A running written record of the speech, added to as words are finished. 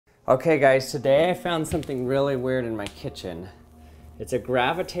Okay guys, today I found something really weird in my kitchen. It's a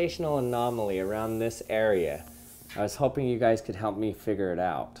gravitational anomaly around this area. I was hoping you guys could help me figure it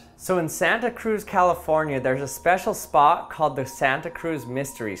out. So in Santa Cruz, California, there's a special spot called the Santa Cruz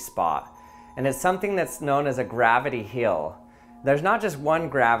Mystery Spot. And it's something that's known as a gravity hill. There's not just one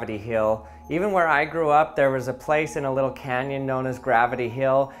gravity hill. Even where I grew up, there was a place in a little canyon known as Gravity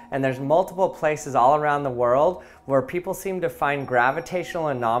Hill, and there's multiple places all around the world where people seem to find gravitational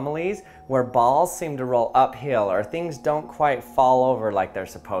anomalies where balls seem to roll uphill or things don't quite fall over like they're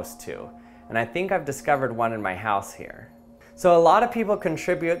supposed to. And I think I've discovered one in my house here. So a lot of people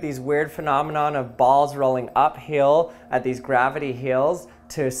contribute these weird phenomenon of balls rolling uphill at these gravity hills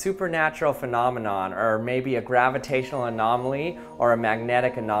to a supernatural phenomenon, or maybe a gravitational anomaly or a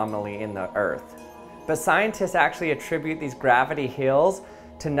magnetic anomaly in the earth. But scientists actually attribute these gravity hills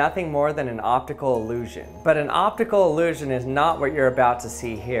to nothing more than an optical illusion. But an optical illusion is not what you're about to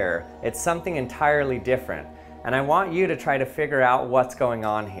see here. It's something entirely different. And I want you to try to figure out what's going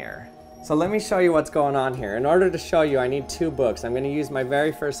on here. So let me show you what's going on here. In order to show you, I need two books. I'm going to use my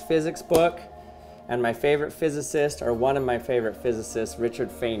very first physics book and my favorite physicist, or one of my favorite physicists, Richard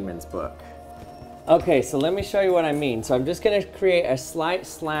Feynman's book. Okay, so let me show you what I mean. So I'm just going to create a slight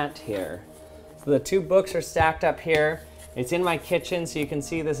slant here. So the two books are stacked up here. It's in my kitchen, so you can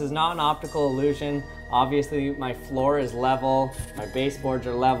see this is not an optical illusion. Obviously my floor is level, my baseboards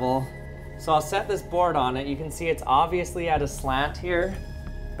are level. So I'll set this board on it. You can see it's obviously at a slant here.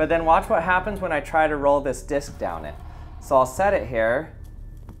 But then watch what happens when I try to roll this disc down it. So I'll set it here.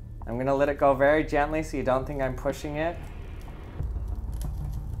 I'm going to let it go very gently so you don't think I'm pushing it.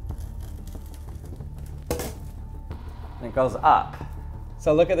 And it goes up.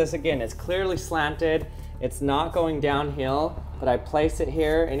 So look at this again. It's clearly slanted. It's not going downhill, but I place it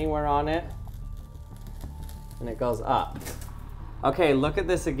here, anywhere on it, and it goes up. Okay, look at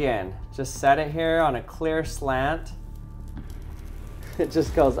this again. Just set it here on a clear slant. It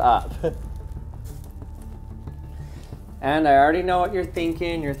just goes up. And I already know what you're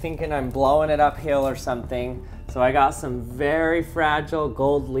thinking. You're thinking I'm blowing it uphill or something. So I got some very fragile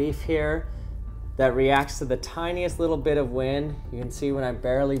gold leaf here that reacts to the tiniest little bit of wind. You can see when I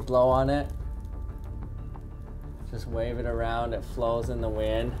barely blow on it. Just wave it around, it flows in the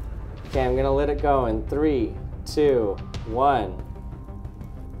wind. Okay, I'm gonna let it go in 3, 2, 1.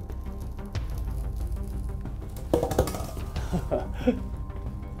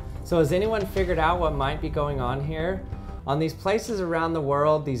 So has anyone figured out what might be going on here? On these places around the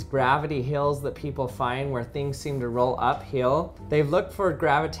world, these gravity hills that people find where things seem to roll uphill, they've looked for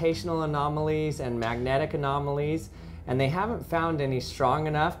gravitational anomalies and magnetic anomalies, and they haven't found any strong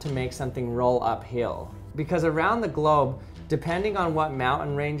enough to make something roll uphill. Because around the globe, depending on what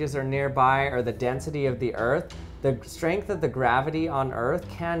mountain ranges are nearby or the density of the Earth, the strength of the gravity on Earth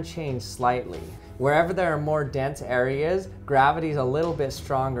can change slightly. Wherever there are more dense areas, gravity is a little bit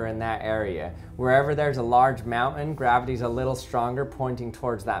stronger in that area. Wherever there's a large mountain, gravity is a little stronger pointing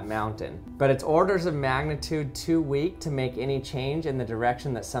towards that mountain. But it's orders of magnitude too weak to make any change in the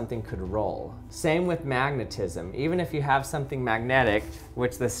direction that something could roll. Same with magnetism. Even if you have something magnetic,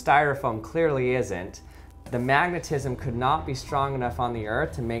 which the styrofoam clearly isn't, the magnetism could not be strong enough on the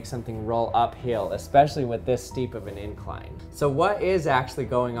Earth to make something roll uphill, especially with this steep of an incline. So what is actually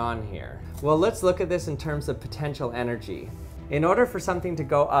going on here? Well, let's look at this in terms of potential energy. In order for something to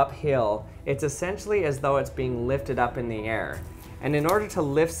go uphill, it's essentially as though it's being lifted up in the air. And in order to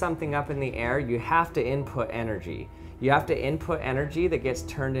lift something up in the air, you have to input energy. You have to input energy that gets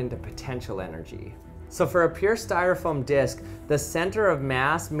turned into potential energy. So for a pure styrofoam disc, the center of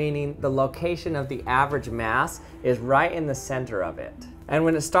mass, meaning the location of the average mass, is right in the center of it. And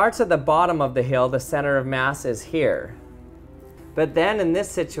when it starts at the bottom of the hill, the center of mass is here. But then in this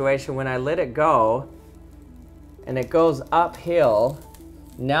situation, when I let it go, and it goes uphill,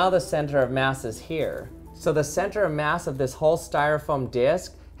 now the center of mass is here. So the center of mass of this whole styrofoam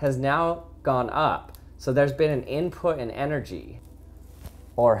disc has now gone up. So there's been an input in energy,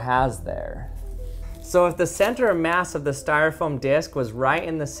 or has there? So if the center of mass of the styrofoam disc was right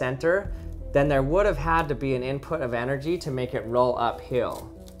in the center, then there would have had to be an input of energy to make it roll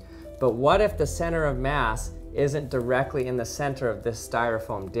uphill. But what if the center of mass isn't directly in the center of this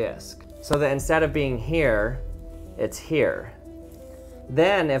styrofoam disc? So that instead of being here, it's here.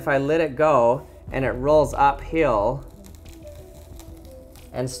 Then if I let it go and it rolls uphill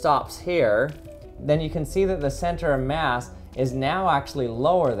and stops here, then you can see that the center of mass is now actually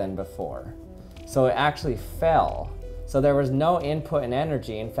lower than before. So it actually fell. So there was no input in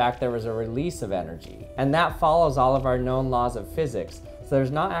energy. In fact, there was a release of energy. And that follows all of our known laws of physics. So there's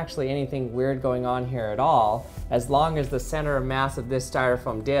not actually anything weird going on here at all, as long as the center of mass of this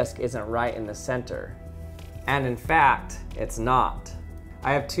styrofoam disc isn't right in the center. And in fact, it's not.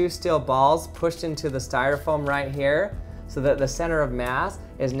 I have two steel balls pushed into the styrofoam right here, so that the center of mass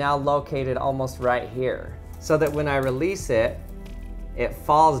is now located almost right here. So that when I release it, it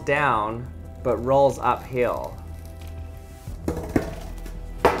falls down, but rolls uphill.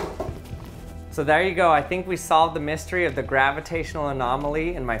 So there you go, I think we solved the mystery of the gravitational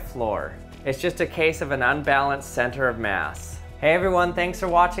anomaly in my floor. It's just a case of an unbalanced center of mass. Hey everyone, thanks for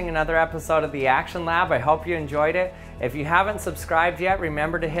watching another episode of the Action Lab. I hope you enjoyed it. If you haven't subscribed yet,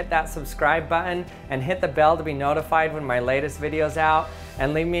 remember to hit that subscribe button and hit the bell to be notified when my latest video's out.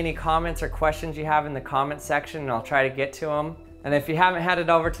 And leave me any comments or questions you have in the comment section and I'll try to get to them. And if you haven't headed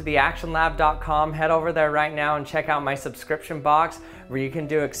over to theactionlab.com, head over there right now and check out my subscription box where you can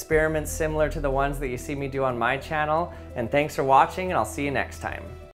do experiments similar to the ones that you see me do on my channel. And thanks for watching, and I'll see you next time.